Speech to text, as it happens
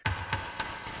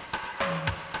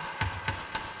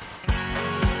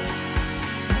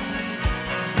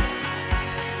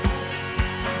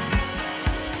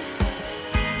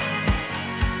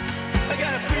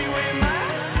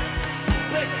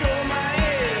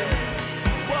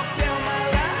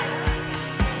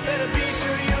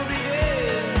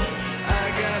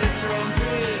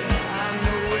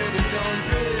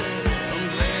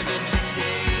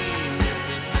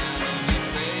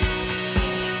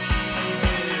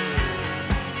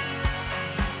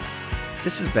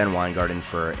This is Ben Weingarten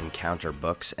for Encounter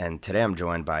Books, and today I'm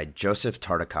joined by Joseph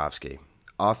Tartakovsky,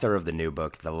 author of the new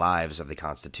book, The Lives of the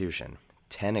Constitution,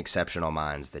 10 Exceptional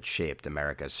Minds That Shaped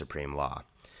America's Supreme Law.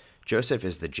 Joseph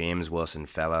is the James Wilson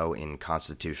Fellow in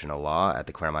Constitutional Law at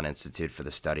the Claremont Institute for the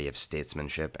Study of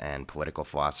Statesmanship and Political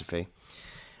Philosophy.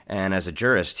 And as a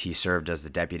jurist, he served as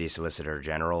the Deputy Solicitor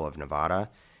General of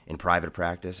Nevada, in private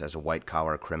practice as a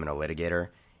white-collar criminal litigator,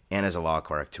 and as a law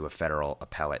clerk to a federal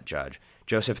appellate judge.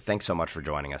 Joseph, thanks so much for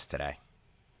joining us today.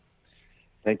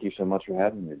 Thank you so much for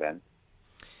having me, Ben.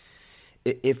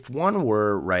 If one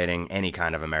were writing any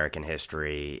kind of American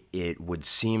history, it would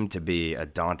seem to be a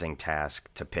daunting task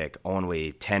to pick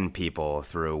only 10 people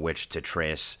through which to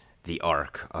trace the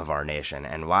arc of our nation.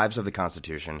 And Lives of the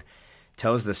Constitution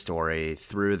tells the story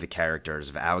through the characters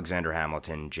of Alexander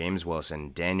Hamilton, James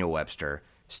Wilson, Daniel Webster,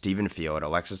 Stephen Field,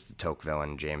 Alexis de Tocqueville,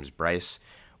 and James Bryce,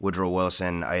 Woodrow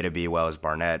Wilson, Ida B. Wells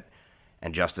Barnett,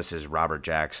 and Justices Robert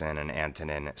Jackson and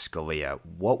Antonin Scalia.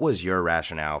 What was your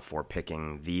rationale for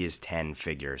picking these 10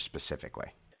 figures specifically?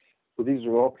 Well, these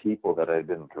are all people that I've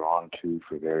been drawn to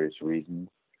for various reasons.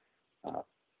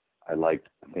 I liked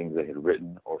things they had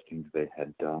written or things they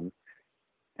had done.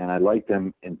 And I like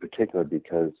them in particular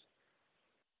because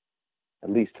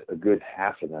at least a good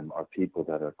half of them are people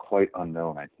that are quite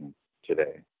unknown, I think,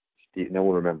 today. No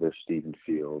one remembers Stephen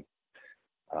Field,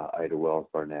 Ida Wells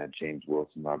Barnett, James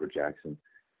Wilson, Robert Jackson.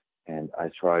 And I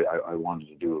wanted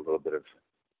to do a little bit of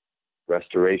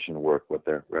restoration work with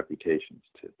their reputations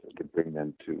to bring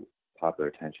them to popular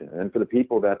attention. And then for the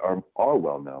people that are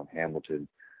well known, Hamilton,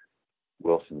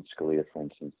 Wilson, Scalia, for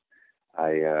instance,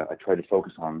 I tried to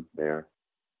focus on their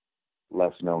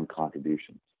less known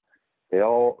contributions. They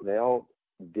all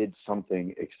did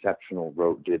something exceptional,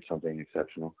 did something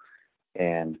exceptional,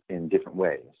 and in different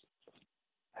ways.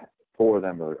 4 of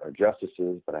them are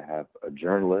justices, but I have a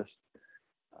journalist,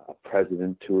 a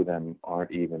president. 2 of them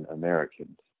aren't even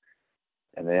Americans.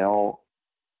 And they all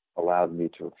allowed me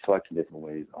to reflect in different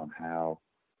ways on how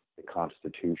the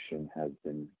Constitution has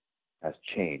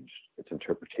changed. Its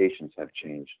interpretations have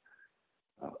changed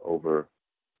over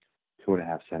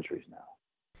 2.5 centuries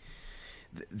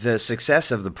now. The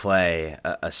success of the play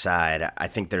aside, I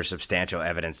think there's substantial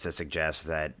evidence to suggest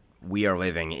that we are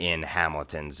living in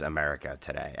Hamilton's America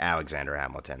today, Alexander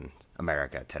Hamilton's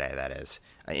America today, that is,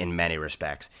 in many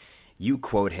respects. You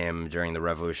quote him during the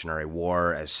Revolutionary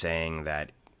War as saying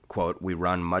that, quote, "We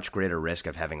run much greater risk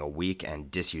of having a weak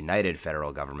and disunited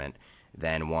federal government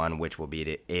than one which will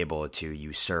be able to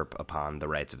usurp upon the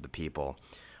rights of the people,"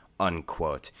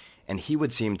 unquote. And he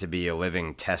would seem to be a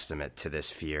living testament to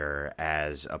this fear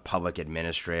as a public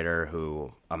administrator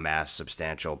who amassed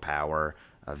substantial power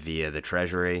via the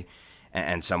Treasury,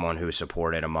 and someone who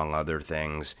supported, among other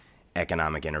things,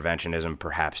 economic interventionism,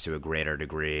 perhaps to a greater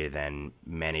degree than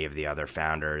many of the other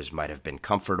founders might have been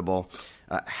comfortable.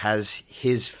 Has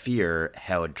his fear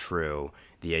held true,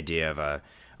 the idea of a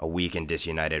weak and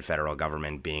disunited federal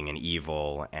government being an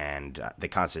evil and the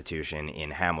Constitution,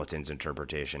 in Hamilton's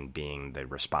interpretation, being the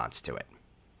response to it?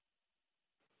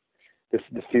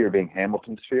 The fear being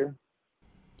Hamilton's fear?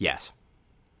 Yes.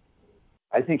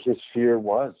 I think his fear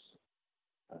was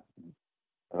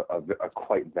a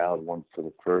quite valid one for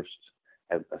the first,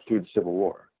 through the Civil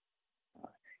War.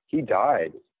 He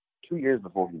died, 2 years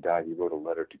before he died, he wrote a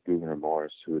letter to Gouverneur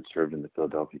Morris, who had served in the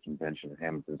Philadelphia Convention, and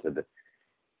Hamilton said that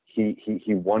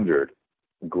he wondered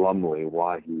glumly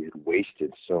why he had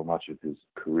wasted so much of his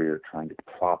career trying to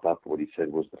prop up what he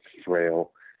said was the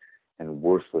frail and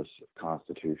worthless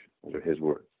Constitution. Those are his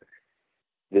words.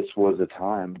 This was a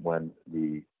time when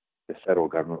the federal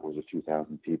government was a few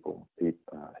thousand people. His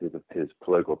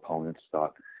political opponents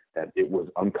thought that it was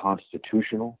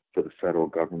unconstitutional for the federal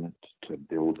government to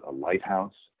build a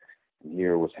lighthouse. And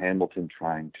here was Hamilton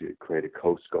trying to create a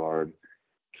Coast Guard,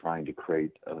 trying to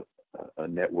create a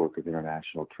network of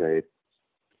international trade.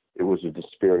 It was a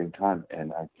dispiriting time,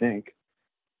 and I think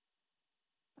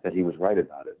that he was right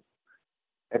about it.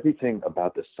 Everything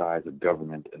about the size of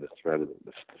government and the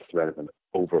threat of an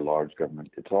overlarge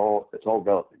government, it's all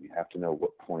relative. You have to know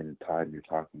what point in time you're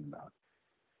talking about.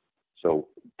 So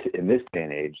in this day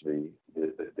and age,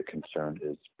 the concern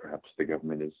is perhaps the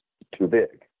government is too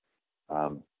big.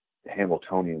 The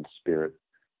Hamiltonian spirit,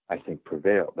 I think,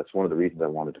 prevailed. That's one of the reasons I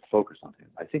wanted to focus on him.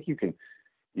 I think you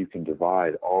can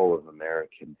divide all of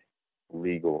American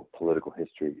legal political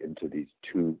history into these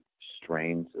 2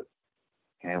 strains of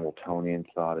Hamiltonian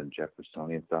thought and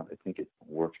Jeffersonian thought. I think it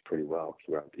works pretty well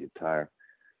throughout the entire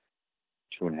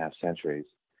 2.5 centuries.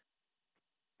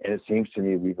 And it seems to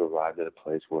me we've arrived at a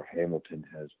place where Hamilton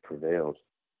has prevailed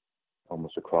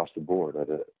almost across the board.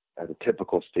 At a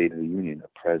typical State of the Union,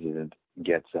 a president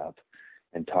gets up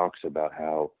and talks about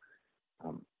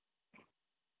um,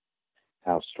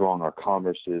 how strong our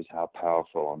commerce is, how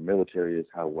powerful our military is,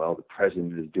 how well the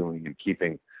president is doing in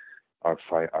keeping our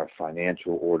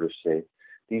financial order safe.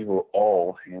 These were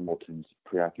all Hamilton's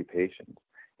preoccupations,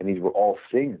 and these were all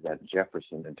things that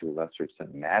Jefferson and to a lesser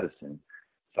extent Madison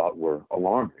thought were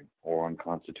alarming or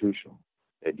unconstitutional.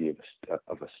 The idea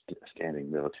of a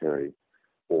standing military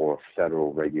or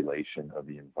federal regulation of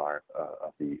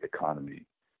of the economy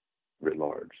writ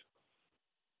large.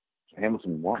 So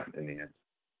Hamilton won in the end.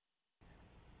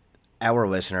 Our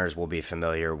listeners will be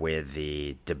familiar with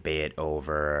the debate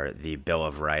over the Bill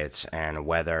of Rights and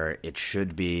whether it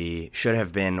should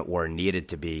have been, or needed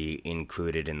to be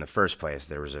included in the first place.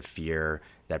 There was a fear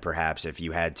that perhaps if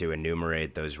you had to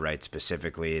enumerate those rights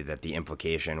specifically, that the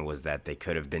implication was that they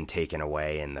could have been taken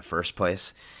away in the first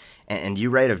place. And you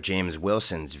write of James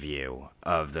Wilson's view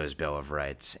of those Bill of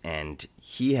Rights, and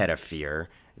he had a fear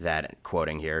that,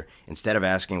 quoting here, instead of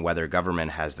asking whether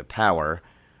government has the power,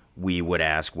 we would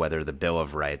ask whether the Bill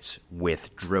of Rights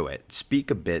withdrew it.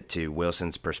 Speak a bit to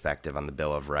Wilson's perspective on the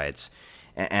Bill of Rights,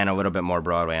 and a little bit more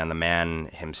broadly on the man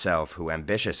himself who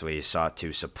ambitiously sought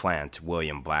to supplant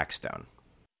William Blackstone.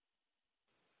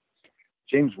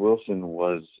 James Wilson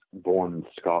was born in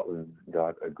Scotland,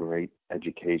 got a great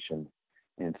education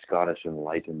in Scottish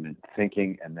Enlightenment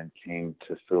thinking, and then came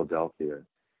to Philadelphia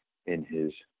in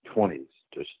his 20s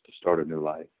just to start a new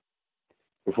life.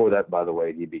 Before that, by the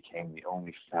way, he became the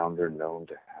only founder known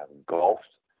to have golfed.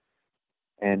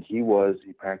 And he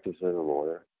practiced as a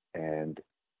lawyer and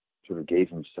sort of gave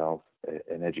himself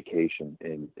an education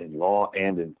in law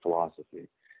and in philosophy.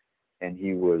 And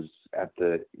he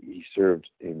served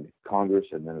in Congress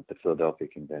and then at the Philadelphia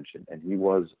Convention. And he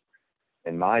was,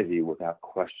 in my view, without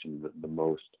question, the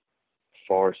most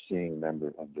far-seeing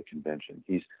member of the convention.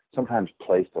 He's sometimes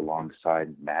placed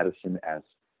alongside Madison as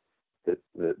they're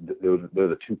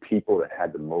the two people that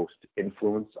had the most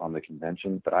influence on the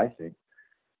convention. But I think,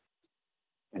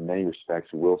 in many respects,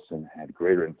 Wilson had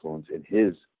greater influence, and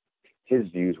his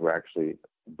views were actually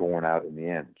borne out in the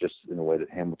end, just in the way that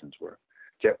Hamilton's were.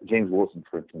 James Wilson,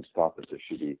 for instance, thought that there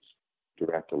should be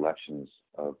direct elections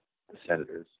of the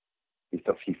senators. He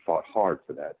fought hard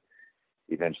for that.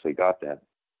 He eventually got that,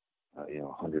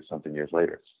 100-something years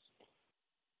later.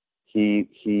 He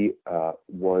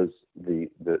was the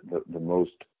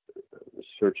most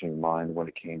searching mind when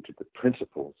it came to the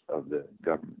principles of the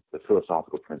government, the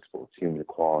philosophical principles, human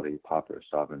equality, popular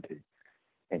sovereignty.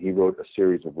 And he wrote a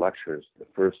series of lectures, the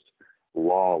first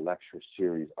law lecture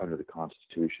series under the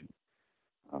Constitution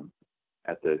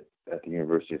at the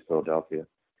University of Philadelphia.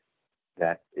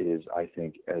 That is, I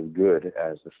think, as good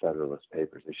as the Federalist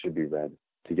Papers. They should be read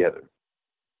together.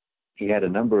 He had a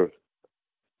number of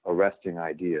arresting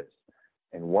ideas,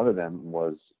 and one of them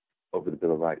was over the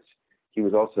Bill of Rights. He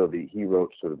wrote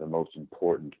sort of the most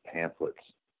important pamphlets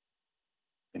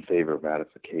in favor of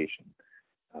ratification.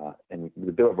 And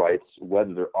the Bill of Rights,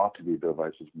 whether there ought to be a Bill of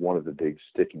Rights, was one of the big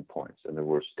sticking points. And there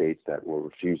were states that were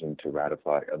refusing to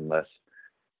ratify unless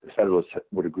the Federalists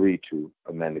would agree to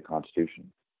amend the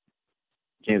Constitution.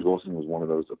 James Wilson was one of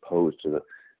those opposed to the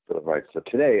Bill of Rights. So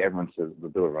today, everyone says the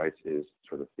Bill of Rights is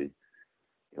sort of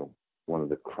one of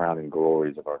the crowning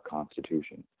glories of our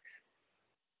Constitution.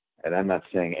 And I'm not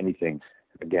saying anything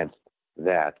against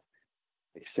that,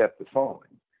 except the following.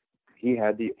 He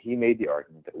made the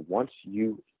argument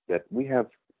that we have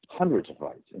hundreds of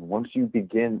rights, and once you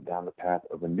begin down the path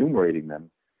of enumerating them,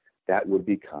 that would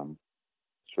become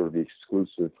sort of the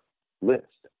exclusive list.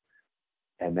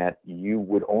 And that you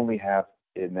would only have,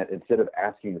 and that instead of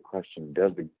asking the question,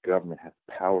 does the government have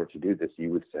power to do this,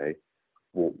 you would say,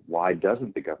 well, why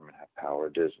doesn't the government have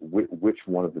power? Which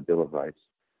one of the Bill of Rights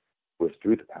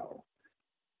withdrew the power?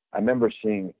 I remember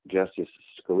seeing Justice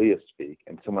Scalia speak,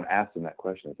 and someone asked him that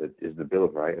question. Said, is the Bill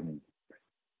of Rights,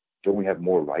 don't we have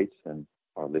more rights than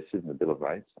are listed in the Bill of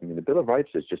Rights? The Bill of Rights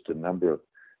is just a number of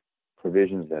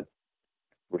provisions that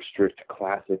restrict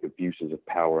classic abuses of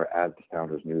power as the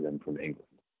founders knew them from England.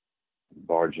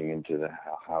 Barging into the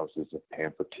houses of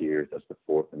pamphleteers, that's the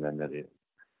Fourth Amendment.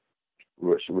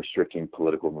 Restricting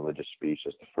political and religious speech,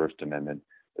 that's the First Amendment.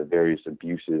 The various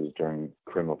abuses during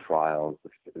criminal trials,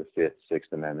 the Fifth,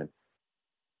 Sixth Amendment.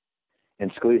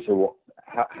 And Scalia said, well,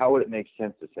 how would it make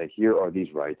sense to say, here are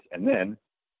these rights, and then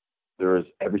there's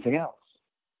everything else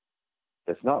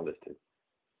that's not listed?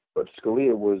 But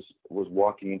Scalia was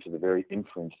walking into the very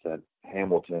inference that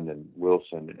Hamilton and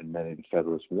Wilson and many of the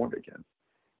Federalists warned against.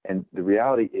 And the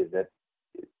reality is that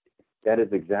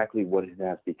is exactly what it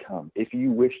has become. If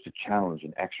you wish to challenge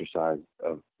an exercise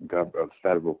of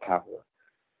federal power,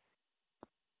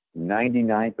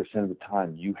 99% of the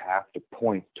time, you have to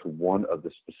point to one of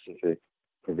the specific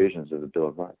provisions of the Bill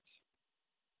of Rights.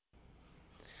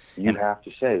 You have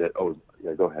to say that, oh,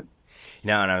 yeah, go ahead.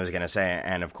 No, and I was going to say,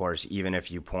 and of course, even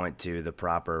if you point to the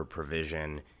proper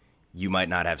provision, you might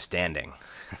not have standing.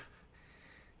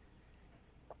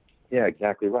 Yeah,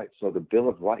 exactly right. So the Bill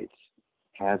of Rights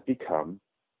has become,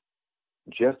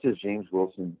 just as James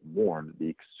Wilson warned, the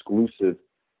exclusive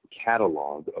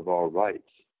catalog of our rights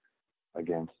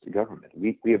against the government.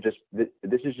 We have just, this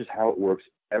is just how it works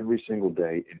every single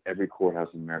day in every courthouse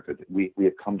in America. We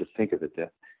have come to think of it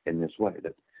in this way,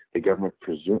 that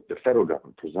the federal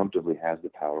government presumptively has the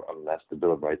power unless the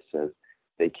Bill of Rights says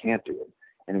they can't do it.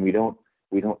 And we don't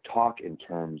talk in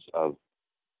terms of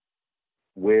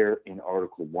where in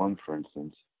Article 1, for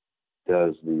instance,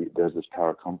 does this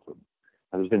power come from.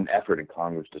 Now, there's been an effort in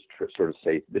Congress to sort of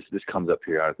say, this comes up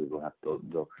periodically,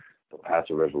 they'll pass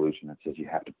a resolution that says you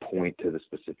have to point to the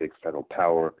specific federal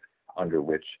power under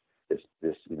which this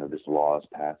law is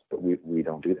passed, but we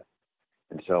don't do that.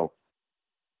 And so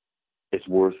it's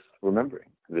worth remembering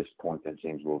this point that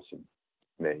James Wilson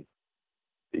made,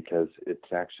 because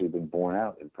it's actually been borne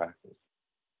out in practice.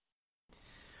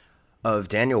 Of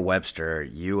Daniel Webster,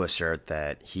 you assert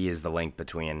that he is the link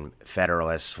between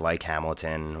Federalists like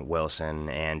Hamilton, Wilson,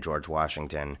 and George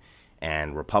Washington,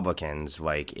 and Republicans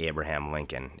like Abraham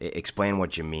Lincoln. Explain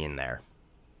what you mean there.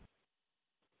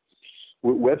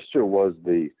 Webster was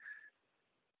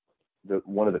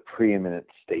one of the preeminent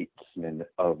statesmen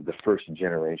of the first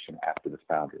generation after the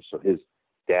founders. So his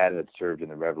dad had served in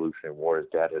the Revolutionary War. His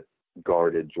dad had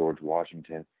guarded George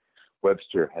Washington.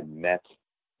 Webster had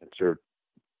served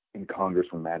in Congress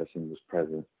when Madison was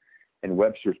president. And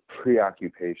Webster's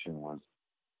preoccupation was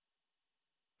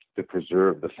to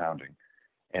preserve the founding.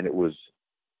 And it was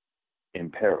in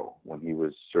peril when he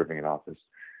was serving in office.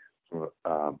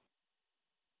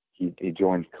 He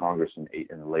joined Congress in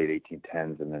the late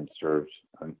 1810s and then served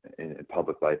in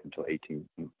public life until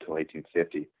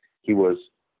 1850. He was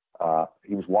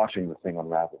watching the thing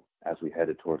unravel as we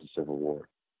headed towards the Civil War,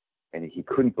 and he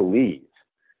couldn't believe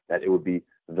that it would be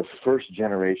the first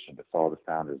generation to follow the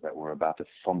founders that were about to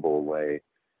fumble away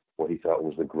what he thought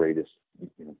was the greatest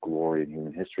glory in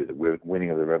human history, the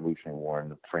winning of the Revolutionary War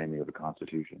and the framing of the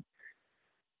Constitution.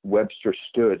 Webster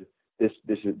stood. This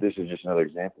is just another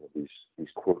example of these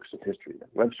quirks of history.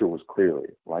 Webster was clearly,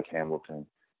 like Hamilton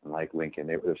and like Lincoln,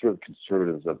 they were sort of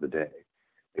conservatives of the day.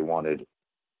 They wanted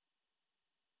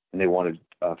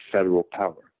federal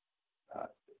power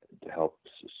to help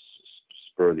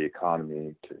spur the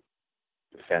economy, to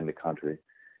defend the country,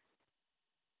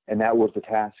 and that was the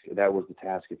task. That was the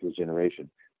task of his generation.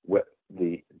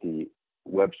 The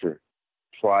Webster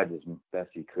tried as best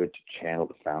he could to channel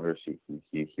the founders. He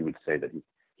would say that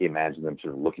he imagined them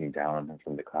sort of looking down on him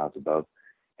from the clouds above,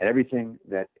 and everything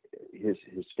that his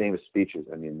famous speeches.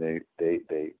 I mean,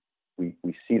 we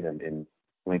see them in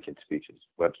Lincoln's speeches.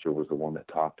 Webster was the one that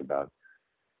talked about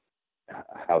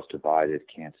a house divided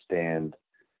can't stand.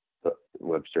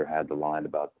 Webster had the line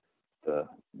about the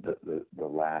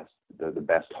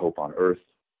best hope on earth.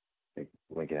 I think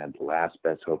Lincoln had the last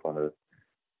best hope on earth.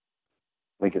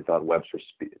 Lincoln thought Webster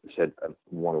said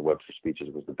one of Webster's speeches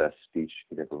was the best speech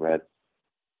he'd ever read.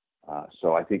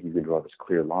 So I think you can draw this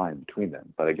clear line between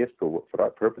them. But I guess for our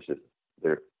purposes,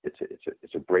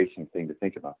 it's a bracing thing to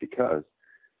think about, because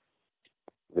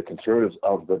the conservatives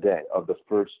of the day, of the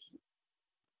first,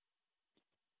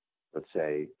 let's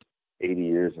say, 80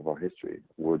 years of our history,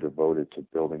 were devoted to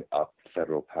building up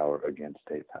federal power against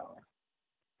state power.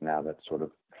 Now that's sort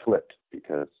of flipped,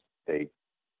 because they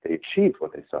achieved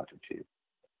what they sought to achieve.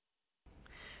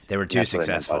 They were too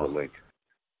successful.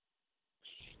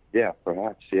 Yeah,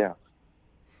 perhaps, yeah.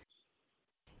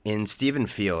 In Stephen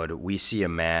Field, we see a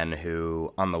man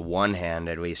who, on the one hand,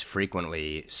 at least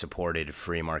frequently supported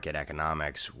free market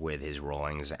economics with his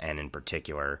rulings, and in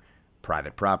particular,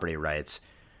 private property rights,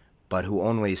 but who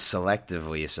only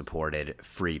selectively supported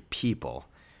free people.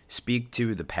 Speak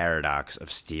to the paradox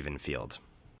of Stephen Field.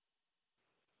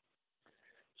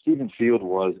 Stephen Field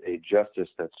was a justice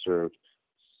that served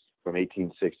from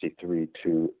 1863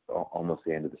 to almost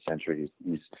the end of the century.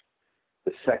 He's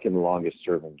the second longest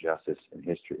serving justice in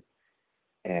history.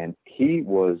 And he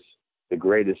was the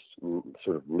greatest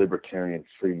sort of libertarian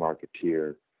free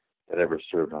marketeer that ever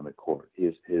served on the court.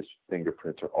 His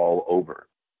fingerprints are all over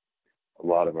a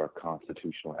lot of our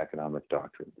constitutional economic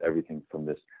doctrines, everything from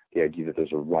the idea that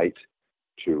there's a right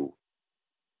to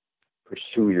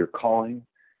pursue your calling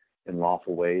in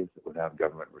lawful ways without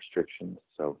government restrictions,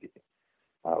 so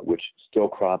which still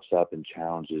crops up in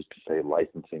challenges to, say,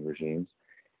 licensing regimes,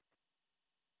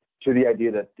 to the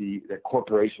idea that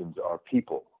corporations are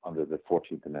people under the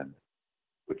 14th Amendment,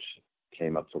 which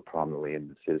came up so prominently in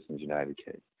the Citizens United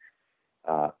case.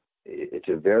 It's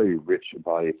a very rich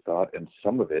body of thought, and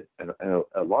some of it, and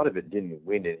a lot of it didn't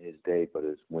win in his day, but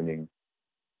is winning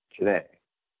today.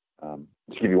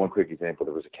 Just to give you one quick example,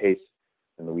 there was a case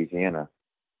in Louisiana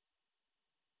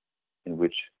in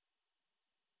which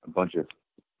a bunch of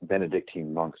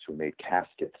Benedictine monks who made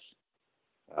caskets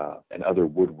and other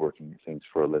woodworking things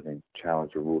for a living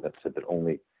challenged a rule that said that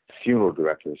only funeral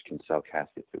directors can sell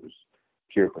caskets. It was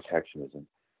pure protectionism.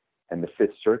 And the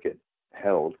Fifth Circuit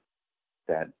held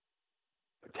that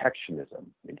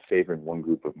protectionism in favoring one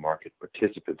group of market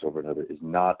participants over another is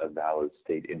not a valid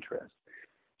state interest.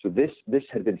 So this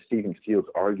had been Stephen Field's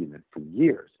argument for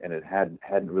years, and it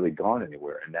hadn't really gone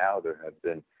anywhere. And now there have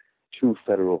been 2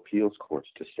 federal appeals courts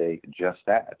to say just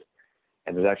that.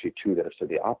 And there's actually 2 that have said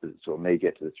the opposite. So it may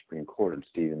get to the Supreme Court.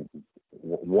 And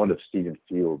one of Stephen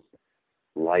Field's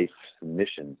life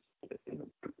missions,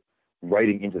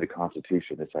 writing into the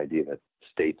Constitution this idea that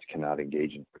states cannot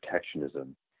engage in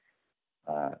protectionism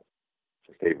for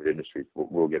favored industries,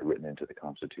 will get written into the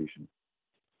Constitution.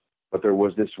 But there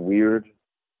was this weird,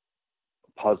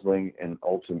 puzzling, and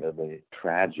ultimately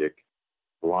tragic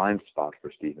blind spot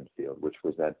for Stephen Field, which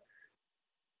was that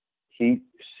he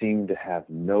seemed to have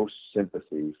no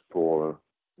sympathy for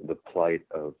the plight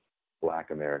of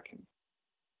Black Americans.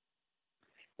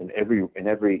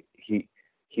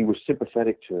 He was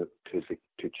sympathetic to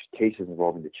cases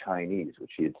involving the Chinese,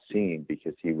 which he had seen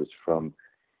because he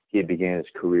began his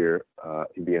career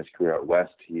out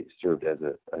west. He served as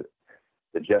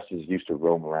the justices used to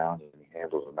roam around, and he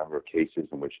handled a number of cases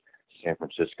in which San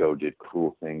Francisco did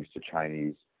cruel things to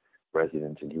Chinese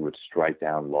residents, and he would strike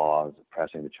down laws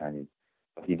oppressing the Chinese.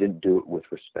 But he didn't do it with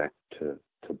respect to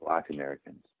Black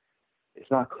Americans.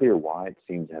 It's not clear why. It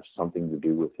seems to have something to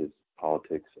do with his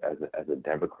politics as a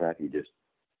Democrat. He just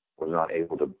was not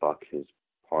able to buck his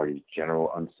party's general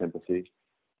unsympathy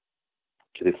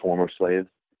to the former slaves.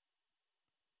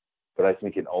 But I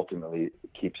think it ultimately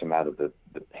keeps him out of the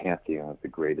pantheon of the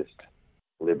greatest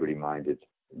liberty-minded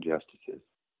justices.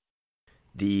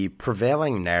 The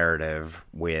prevailing narrative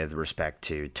with respect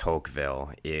to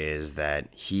Tocqueville is that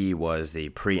he was the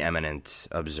preeminent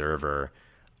observer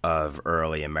of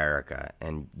early America,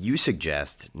 and you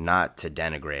suggest, not to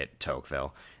denigrate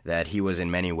Tocqueville, that he was in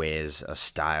many ways a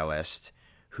stylist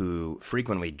who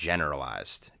frequently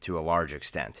generalized to a large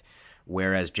extent,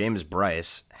 whereas James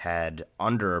Bryce had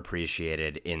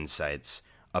underappreciated insights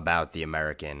about the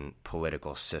American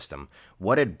political system.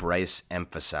 What did Bryce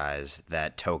emphasize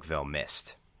that Tocqueville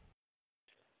missed?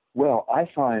 Well, I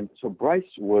find, so Bryce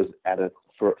was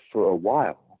for a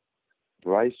while,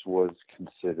 Bryce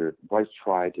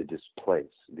tried to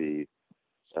displace de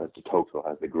Tocqueville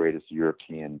as the greatest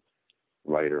European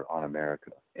writer on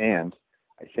America. And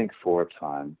I think for a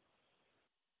time,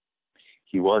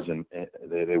 they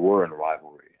were in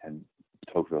rivalry, and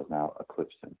Tocqueville now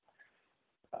eclipsed him.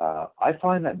 I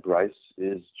find that Bryce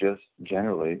is just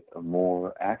generally a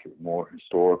more accurate, more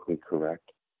historically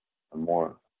correct, a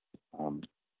more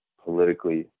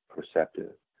politically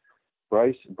perceptive.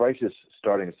 Bryce's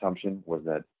starting assumption was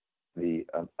that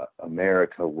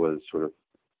America was sort of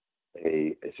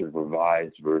a sort of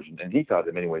revised version, and he thought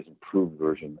in many ways improved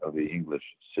version of the English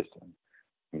system.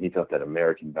 And he thought that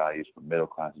American values were middle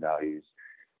class values.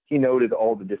 He noted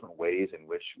all the different ways in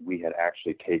which we had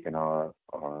actually taken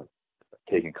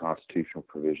constitutional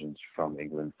provisions from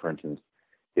England. For instance,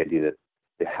 the idea that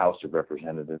the House of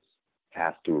Representatives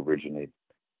has to originate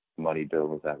money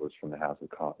bills that was from the House of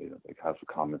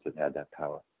Commons that had that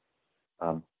power.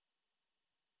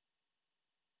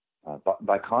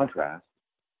 By contrast,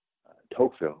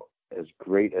 Tocqueville, as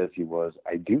great as he was,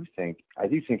 I do think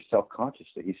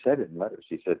self-consciously. He said it in letters.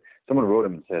 He said, someone wrote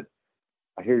him and said,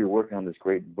 "I hear you're working on this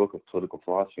great book of political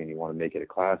philosophy and you want to make it a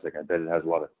classic. I bet it has a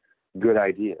lot of good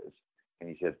ideas." And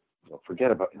he said, "Well,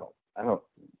 forget about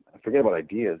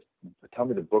ideas, but tell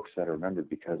me the books that are remembered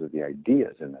because of the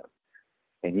ideas in them."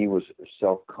 And he was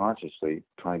self-consciously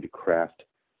trying to craft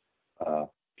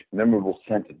memorable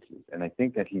sentences. And I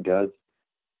think that he does.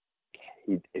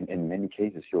 In many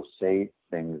cases, he'll say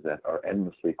things that are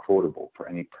endlessly quotable for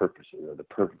any purpose. The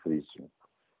purpose of these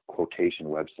quotation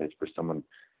websites for someone,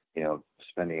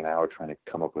 spending an hour trying to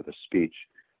come up with a speech.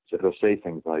 So he'll say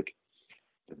things like,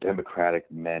 "The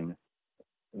democratic men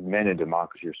in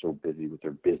democracy are so busy with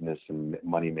their business and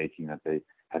money making that they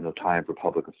have no time for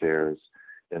public affairs."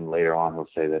 Then later on, he'll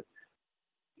say that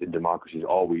in democracies,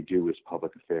 all we do is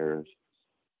public affairs.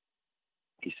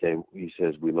 He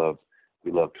says we love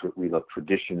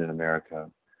tradition in America.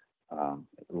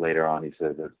 Later on, he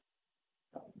says that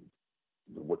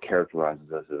what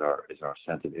characterizes us is our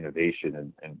sense of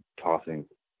innovation and tossing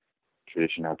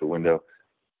tradition out the window.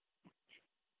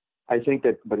 I think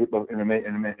that, but in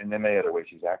many other ways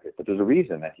he's accurate. But there's a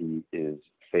reason that he is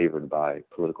favored by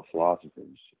political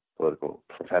philosophers, political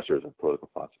professors of political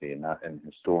philosophy, and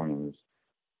historians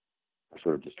are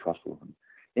sort of distrustful of him.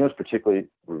 You know, what's particularly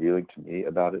revealing to me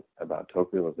about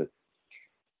Tocqueville is that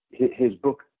his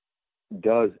book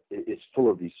is full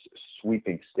of these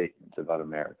sweeping statements about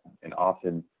America, and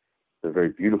often they're very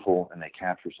beautiful and they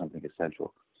capture something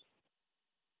essential.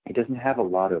 He doesn't have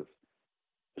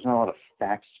there's not a lot of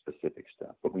fact-specific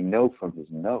stuff, but we know from his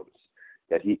notes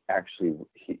that he actually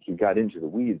he got into the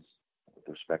weeds with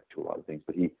respect to a lot of things.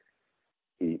 But he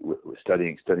was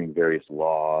studying various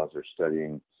laws or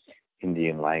studying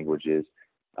Indian languages.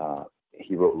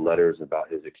 He wrote letters about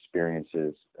his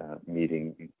experiences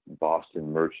meeting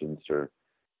Boston merchants or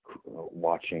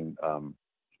watching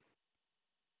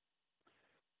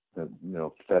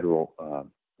federal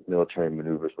military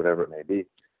maneuvers, whatever it may be.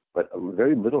 But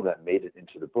very little of that made it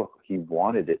into the book. He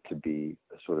wanted it to be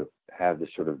have this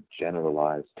sort of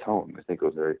generalized tone. I think it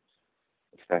was very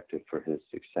effective for his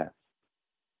success.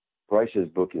 Bryce's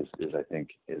book is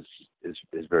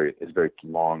very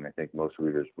long. I think most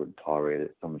readers wouldn't tolerate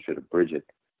it. Someone should abridge it.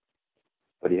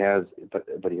 But he has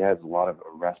a lot of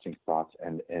arresting thoughts,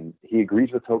 and he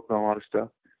agrees with Tocqueville on a lot of stuff,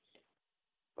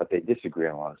 but they disagree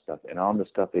on a lot of stuff. And on the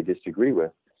stuff they disagree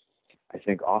with, I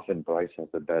think often Bryce has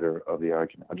the better of the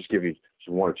argument. I'll just give you just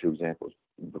one or two examples.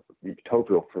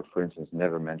 Tocqueville, for instance,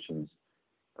 never mentions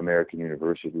American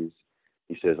universities.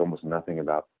 He says almost nothing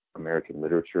about American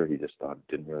literature. He just thought it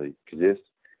didn't really exist.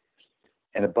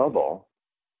 And above all,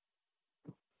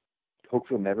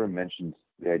 Tocqueville never mentions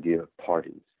the idea of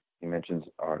parties. He mentions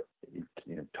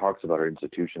talks about our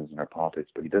institutions and our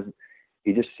politics, but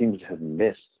he just seems to have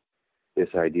missed this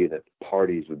idea that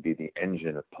parties would be the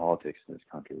engine of politics in this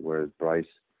country, whereas Bryce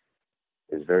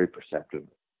is very perceptive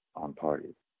on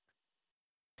parties.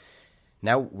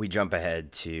 Now we jump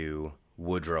ahead to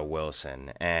Woodrow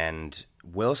Wilson, and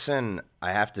Wilson,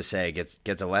 I have to say,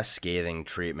 gets a less scathing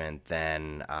treatment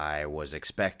than I was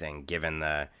expecting, given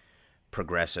the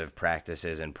progressive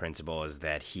practices and principles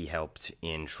that he helped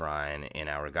enshrine in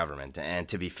our government. And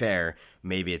to be fair,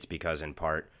 maybe it's because, in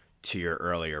part, to your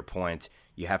earlier point,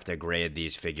 you have to grade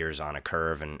these figures on a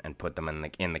curve and put them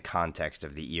in the context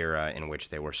of the era in which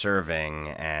they were serving,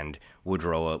 and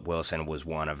Woodrow Wilson was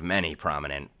one of many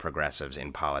prominent progressives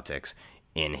in politics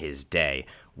in his day.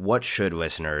 What should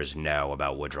listeners know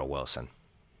about Woodrow Wilson?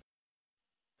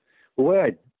 Well,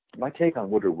 my take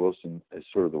on Woodrow Wilson is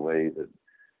sort of the way that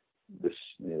the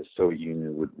Soviet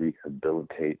Union would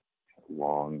rehabilitate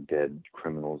long dead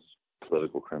criminals,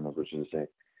 political criminals, which is to say,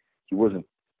 he wasn't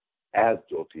as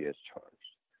guilty as charged.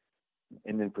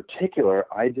 And in particular,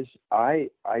 I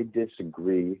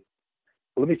disagree.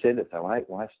 Well, let me say this: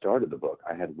 when I started the book,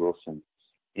 I had Wilson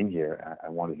in here. I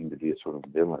wanted him to be a sort of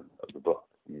villain of the book.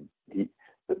 I mean,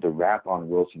 the rap on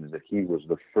Wilson is that he was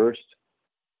the first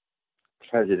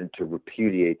president to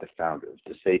repudiate the founders,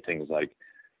 to say things like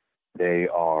they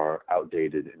are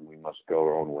outdated and we must go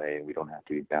our own way and we don't have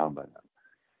to be bound by them.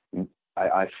 And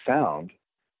I found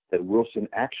that Wilson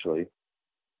actually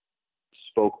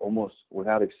spoke almost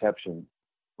without exception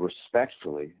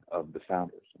respectfully of the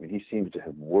founders. I mean, he seems to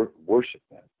have worshipped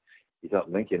them. He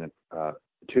thought Lincoln,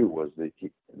 too, was the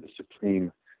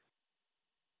supreme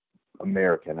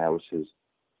American. That was his.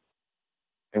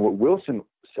 And what Wilson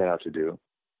set out to do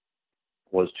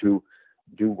was to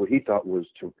do what he thought was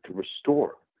to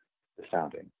restore the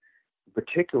founding. In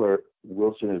particular,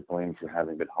 Wilson is blamed for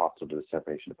having been hostile to the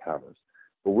separation of powers.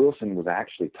 What Wilson was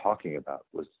actually talking about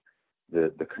was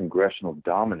the congressional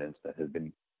dominance that had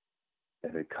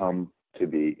come to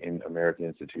be in American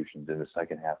institutions in the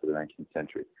second half of the 19th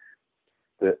century.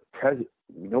 The president,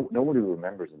 no one who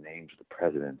remembers the names of the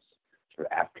presidents sort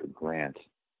of after Grant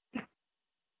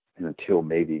and until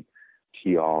maybe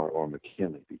TR or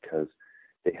McKinley, because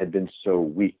they had been so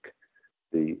weak.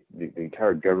 The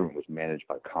entire government was managed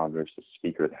by Congress. The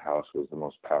Speaker of the House was the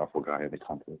most powerful guy in the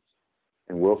country,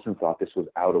 and Wilson thought this was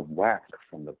out of whack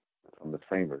from the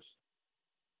framers.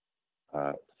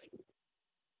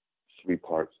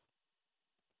 Three-part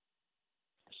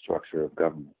structure of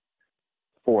government.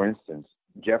 For instance,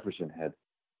 Jefferson had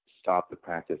stopped the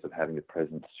practice of having the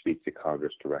president speak to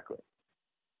Congress directly.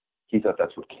 He thought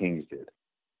that's what kings did.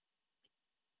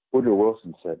 Woodrow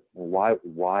Wilson said, well,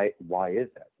 why is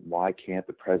that? Why can't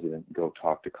the president go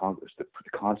talk to Congress? The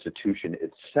Constitution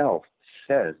itself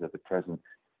says that the president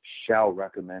shall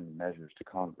recommend measures to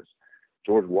Congress.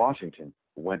 George Washington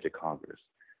went to Congress.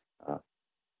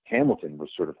 Hamilton was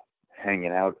sort of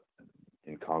hanging out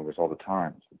in Congress all the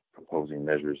time, proposing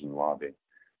measures and lobbying.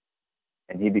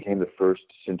 And he became the first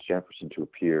since Jefferson to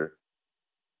appear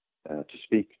to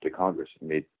speak to Congress. He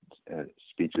made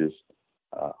speeches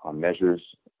on measures,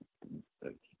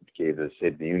 gave the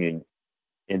State of the Union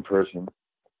in person.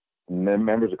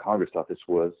 Members of Congress thought this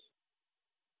was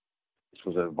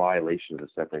a violation of the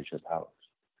separation of powers.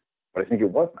 But I think it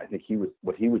wasn't. I think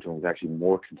what he was doing was actually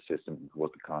more consistent with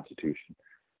what the Constitution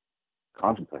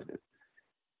contemplated.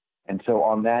 And so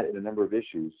on that, in a number of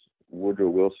issues, Woodrow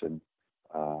Wilson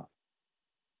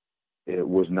it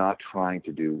was not trying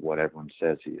to do what everyone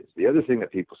says he is. The other thing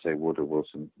that people say Woodrow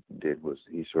Wilson did was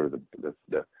he's sort of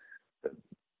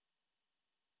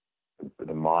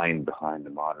the mind behind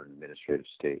the modern administrative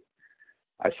state.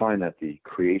 I find that the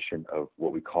creation of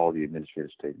what we call the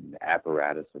administrative state, an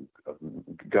apparatus of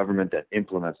government that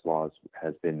implements laws,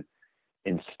 has been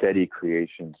in steady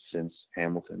creation since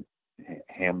Hamilton.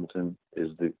 Hamilton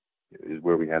is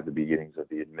where we have the beginnings of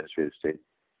the administrative state,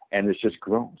 and it's just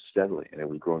grown steadily. And it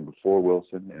was growing before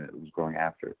Wilson, and it was growing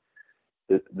after.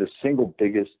 The single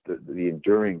biggest, the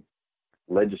enduring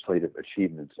legislative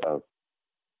achievements of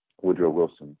Woodrow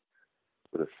Wilson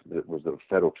was the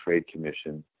Federal Trade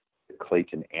Commission, the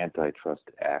Clayton Antitrust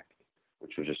Act,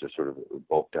 which was just a sort of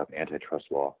bulked up antitrust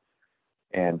law,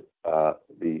 and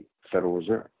the Federal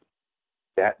Reserve.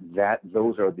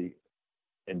 Those are the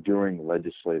enduring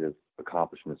legislative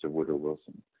accomplishments of Woodrow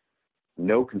Wilson.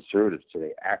 No conservatives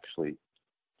today actually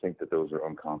think that those are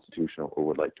unconstitutional or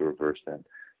would like to reverse them,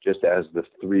 just as the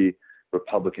three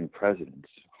Republican presidents,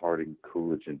 Harding,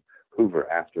 Coolidge, and Hoover,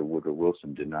 after Woodrow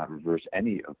Wilson, did not reverse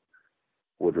any of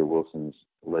Woodrow Wilson's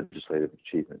legislative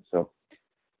achievements. So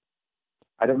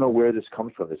I don't know where this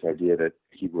comes from, this idea that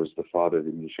he was the father of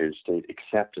the administrative state,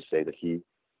 except to say that he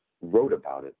wrote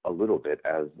about it a little bit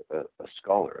as a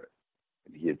scholar.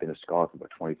 He had been a scholar for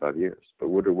about 25 years. But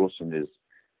Woodrow Wilson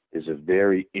is a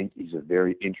very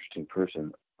interesting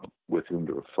person with whom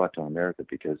to reflect on America,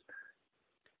 because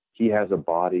he has a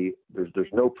body.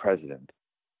 There's no president,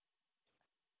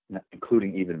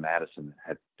 including even Madison,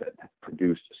 had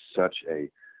produced such a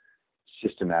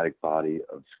systematic body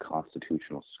of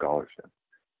constitutional scholarship.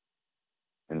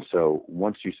 And so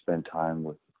once you spend time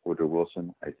with Woodrow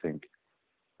Wilson, I think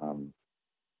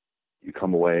you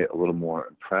come away a little more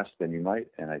impressed than you might,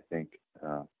 and I think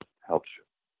helps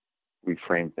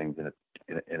reframe things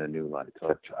in a new light.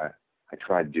 So I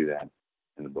try to do that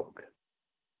in the book.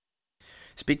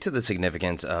 Speak to the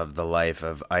significance of the life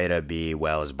of Ida B.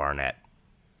 Wells Barnett.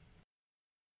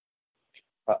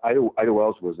 Ida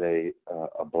Wells was a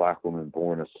black woman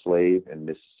born a slave in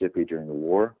Mississippi during the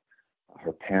war.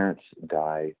 Her parents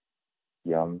die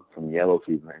young from yellow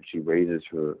fever, and she raises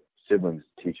her siblings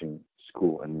teaching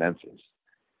school in Memphis.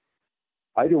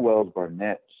 Ida Wells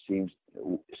Barnett seems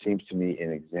to me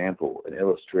an example, an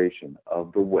illustration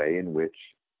of the way in which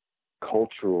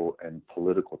cultural and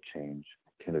political change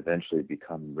can eventually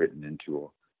become written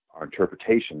into our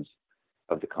interpretations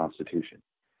of the Constitution.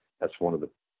 That's one of the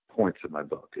points of my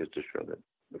book, is to show that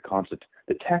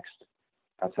the text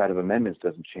outside of amendments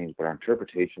doesn't change, but our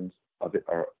interpretations of it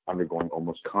are undergoing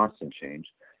almost constant change,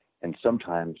 and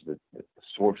sometimes the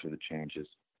source of the change is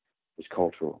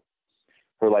cultural.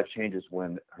 Her life changes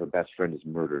when her best friend is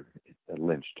murdered,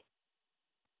 lynched,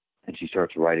 and she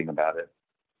starts writing about it.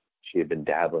 She had been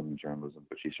dabbling in journalism,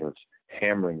 but she starts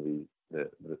hammering the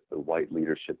white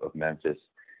leadership of Memphis.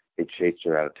 They chased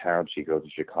her out of town. She goes to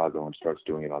Chicago and starts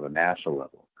doing it on a national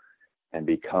level, and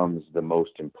becomes the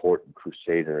most important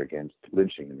crusader against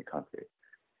lynching in the country.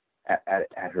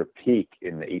 At her peak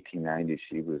in the 1890s,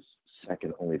 she was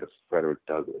second only to Frederick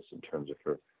Douglass in terms of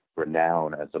her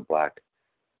renown as a black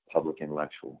public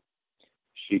intellectual.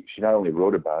 She not only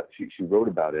wrote about it, she wrote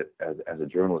about it as a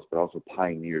journalist, but also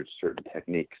pioneered certain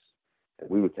techniques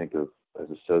that we would think of as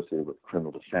associated with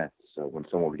criminal defense. So when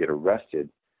someone would get arrested,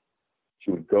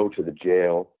 she would go to the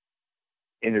jail,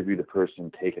 interview the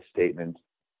person, take a statement,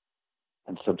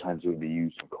 and sometimes it would be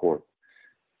used in court.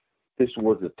 This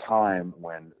was a time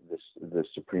when the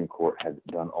Supreme Court had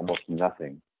done almost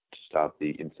nothing to stop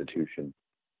the institution,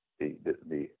 the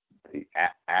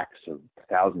acts of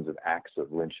thousands of acts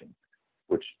of lynching,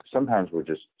 which sometimes were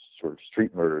just sort of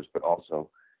street murders, but also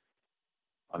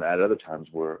at other times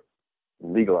were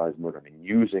legalized murder. I mean,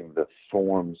 using the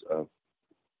forms of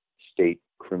state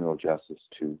criminal justice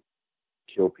to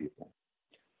kill people.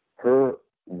 Her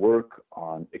work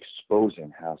on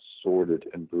exposing how sordid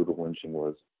and brutal lynching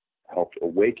was helped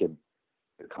awaken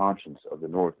the conscience of the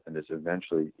North, and this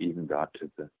eventually even got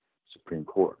to the Supreme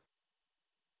Court.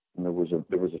 And there was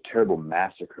a terrible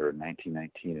massacre in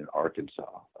 1919 in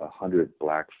Arkansas. 100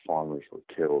 black farmers were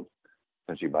killed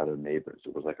essentially by their neighbors.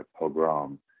 It was like a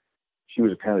pogrom. She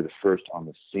was apparently the first on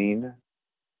the scene.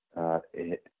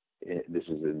 This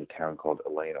is in a town called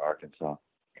Elaine, Arkansas.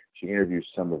 She interviews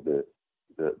some of the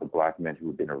black men who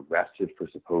had been arrested for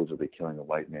supposedly killing a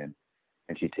white man,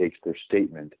 and she takes their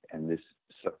statement, and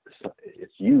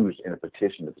it's used in a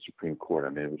petition to the Supreme Court. I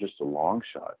mean, it was just a long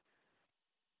shot,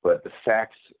 but the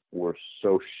facts were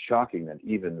so shocking that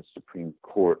even the Supreme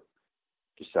Court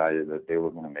decided that they were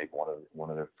going to make one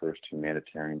of their first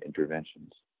humanitarian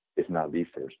interventions, if not the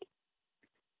first.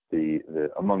 The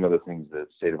among other things, the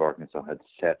state of Arkansas had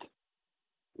set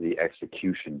the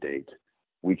execution date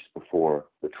weeks before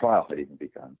the trial had even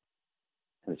begun,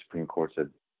 and the Supreme Court said,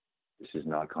 "This is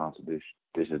not constitution.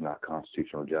 This is not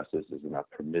constitutional justice. This is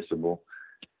not permissible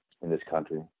in this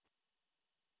country."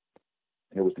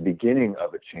 And it was the beginning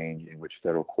of a change in which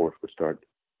federal courts would start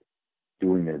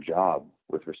doing their job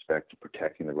with respect to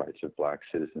protecting the rights of black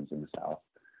citizens in the South.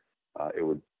 It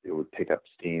would pick up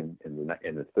steam in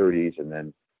the 30s, and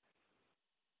then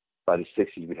by the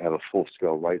 60s we'd have a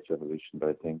full-scale rights revolution. But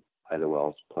I think Ida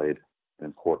Wells played an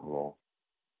important role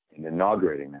in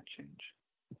inaugurating that change.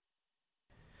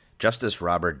 Justice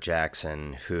Robert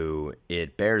Jackson, who,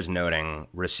 it bears noting,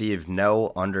 received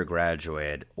no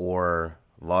undergraduate or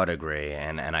law degree,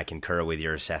 and I concur with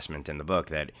your assessment in the book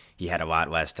that he had a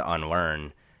lot less to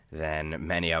unlearn than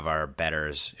many of our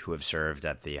betters who have served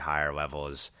at the higher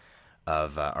levels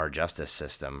of our justice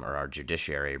system or our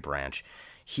judiciary branch.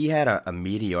 He had a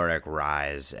meteoric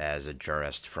rise as a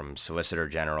jurist, from Solicitor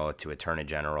General to Attorney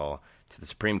General to the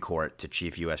Supreme Court to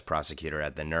Chief U.S. Prosecutor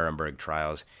at the Nuremberg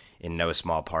trials, in no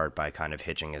small part by kind of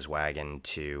hitching his wagon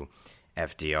to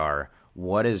FDR.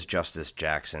 What is Justice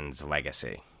Jackson's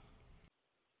legacy?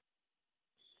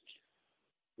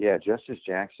 Yeah, Justice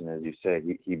Jackson, as you say,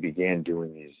 he began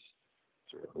doing these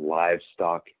sort of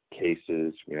livestock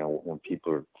cases, when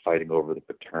people are fighting over the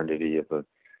paternity of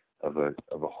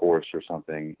a horse or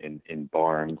something in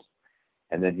barns.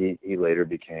 And then he later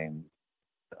became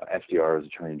FDR's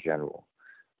Attorney General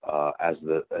as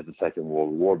the Second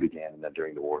World War began, and then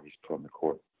during the war he's put on the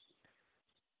court.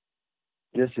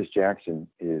 Justice Jackson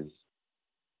is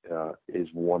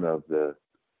one of the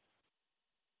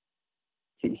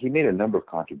he made a number of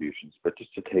contributions, but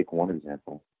just to take one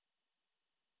example,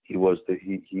 I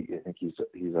think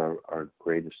he's our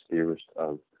greatest theorist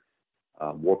of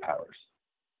war powers,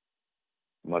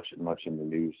 much in the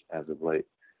news as of late,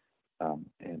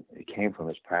 and it came from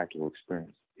his practical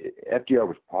experience. FDR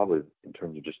was probably, in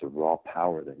terms of just the raw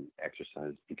power that he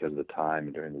exercised because of the time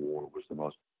and during the war, was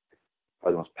probably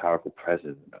the most powerful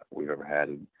president we've ever had.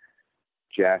 And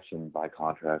Jackson, by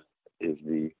contrast,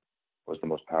 was the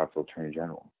most powerful Attorney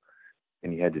General,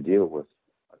 and he had to deal with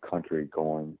a country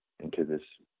going into this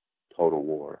total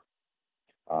war.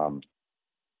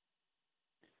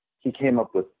 He came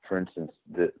up with, for instance,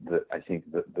 I think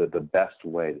the best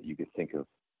way that you could think of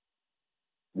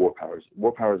war powers.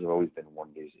 War powers have always been one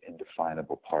of these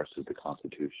indefinable parts of the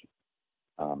Constitution.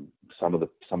 Some of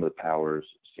the powers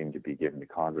seem to be given to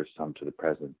Congress, some to the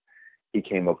president. He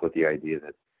came up with the idea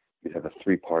that you'd have a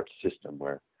three-part system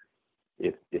where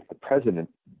if the president,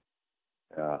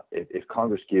 if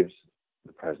Congress gives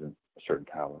the president a certain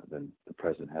power, then the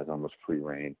president has almost free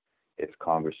reign. If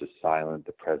Congress is silent,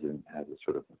 the president has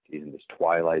he's in this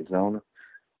twilight zone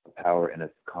of power. And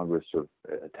if Congress sort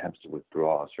of attempts to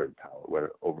withdraw a certain power,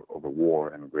 whether over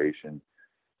war, immigration,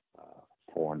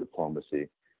 foreign diplomacy,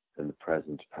 then the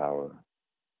president's power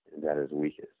is at its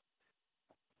weakest.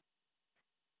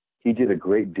 He did a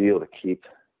great deal to keep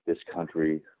this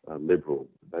country liberal,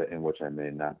 in which I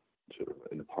mean not sort of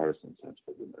in a partisan sense,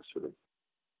 but in a sort of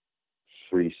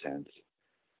free sense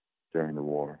during the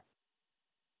war.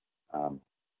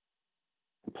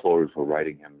 Employers were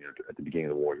writing him, at the beginning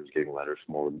of the war, he was getting letters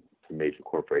from major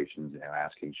corporations,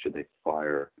 asking should they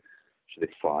fire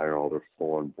all their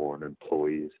foreign-born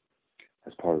employees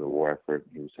as part of the war effort.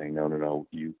 He was saying, no,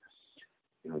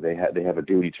 they have a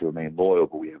duty to remain loyal,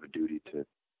 but we have a duty to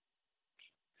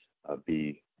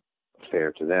be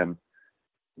fair to them.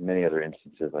 Many other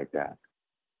instances like that.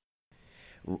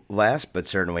 Last but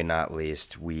certainly not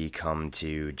least, we come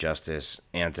to Justice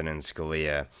Antonin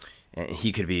Scalia.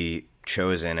 He could be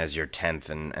chosen as your 10th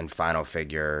and final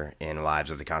figure in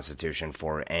Lives of the Constitution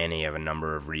for any of a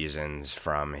number of reasons,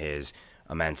 from his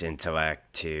immense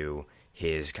intellect to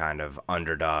his kind of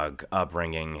underdog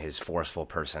upbringing, his forceful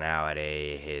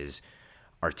personality, his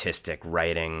artistic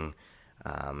writing,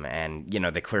 And,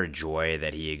 the clear joy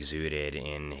that he exuded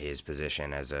in his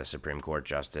position as a Supreme Court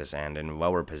justice and in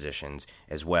lower positions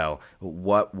as well.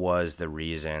 What was the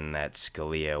reason that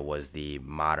Scalia was the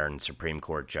modern Supreme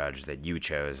Court judge that you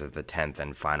chose as the 10th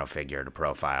and final figure to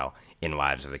profile in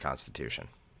Lives of the Constitution?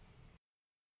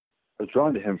 I was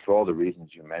drawn to him for all the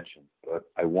reasons you mentioned, but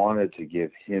I wanted to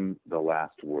give him the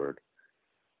last word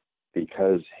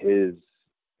because his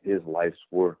life's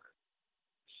work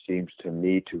seems to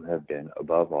me to have been,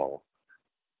 above all,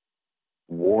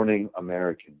 warning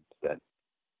Americans that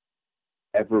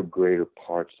ever greater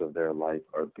parts of their life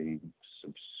are being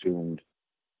subsumed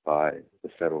by the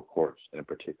federal courts, and in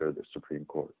particular the Supreme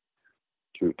Court.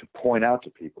 To point out to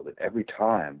people that every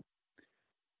time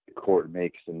the court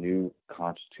makes a new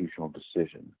constitutional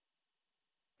decision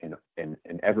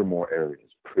in ever more areas,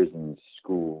 prisons,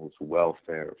 schools,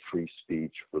 welfare, free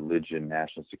speech, religion,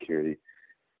 national security,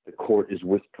 the court is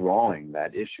withdrawing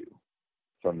that issue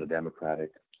from the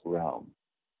democratic realm,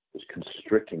 is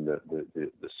constricting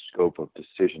the scope of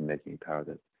decision-making power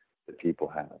that people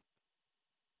have.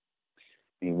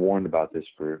 Being warned about this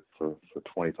for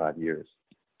 25 years.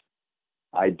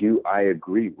 I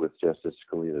agree with Justice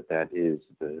Scalia that is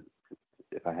the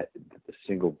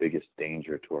single biggest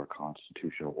danger to our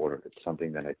constitutional order. It's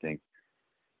something that I think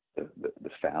the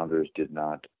founders did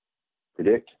not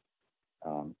predict.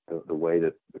 The way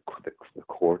that the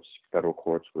courts, federal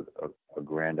courts, would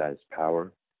aggrandize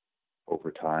power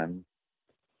over time.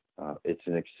 It's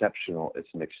an exceptional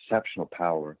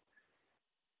power,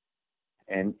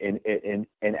 and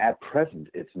at present,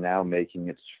 it's now making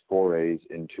its forays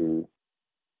into,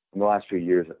 in the last few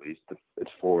years at least,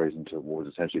 its forays into what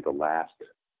was essentially the last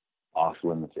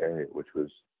off-limits area, which was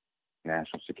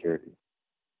national security.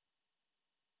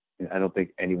 And I don't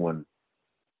think anyone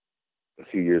a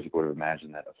few years ago would have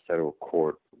imagined that a federal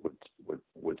court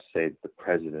would say that the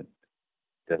president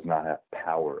does not have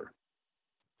power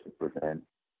to prevent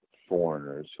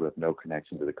foreigners who have no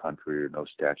connection to the country or no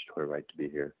statutory right to be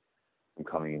here from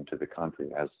coming into the country,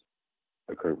 as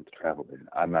occurred with the travel ban.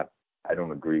 I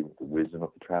don't agree with the wisdom of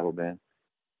the travel ban,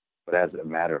 but as a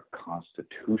matter of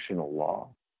constitutional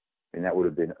law, that would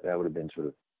have been sort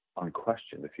of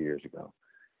unquestioned a few years ago.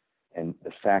 And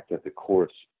the fact that the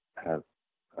courts have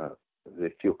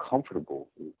they feel comfortable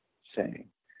saying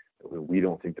that we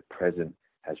don't think the president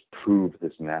has proved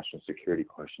this national security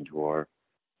question to our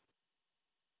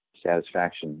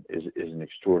satisfaction is an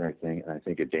extraordinary thing, and I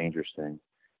think a dangerous thing.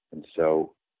 And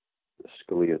so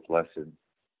Scalia's lesson,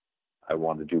 I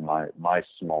want to do my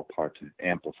small part to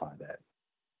amplify that.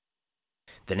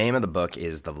 The name of the book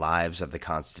is The Lives of the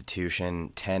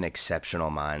Constitution, 10 Exceptional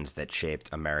Minds That Shaped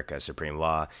America's Supreme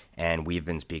Law, and we've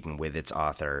been speaking with its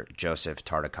author, Joseph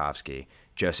Tartakovsky.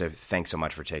 Joseph, thanks so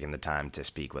much for taking the time to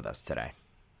speak with us today.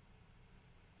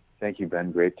 Thank you,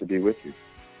 Ben. Great to be with you.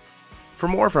 For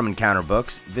more from Encounter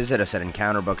Books, visit us at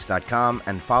EncounterBooks.com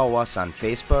and follow us on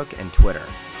Facebook and Twitter.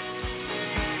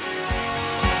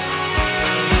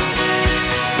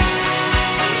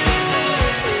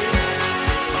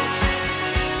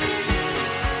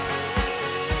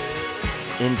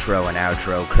 Intro and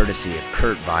outro courtesy of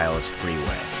Kurt Vile's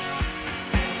Freeway.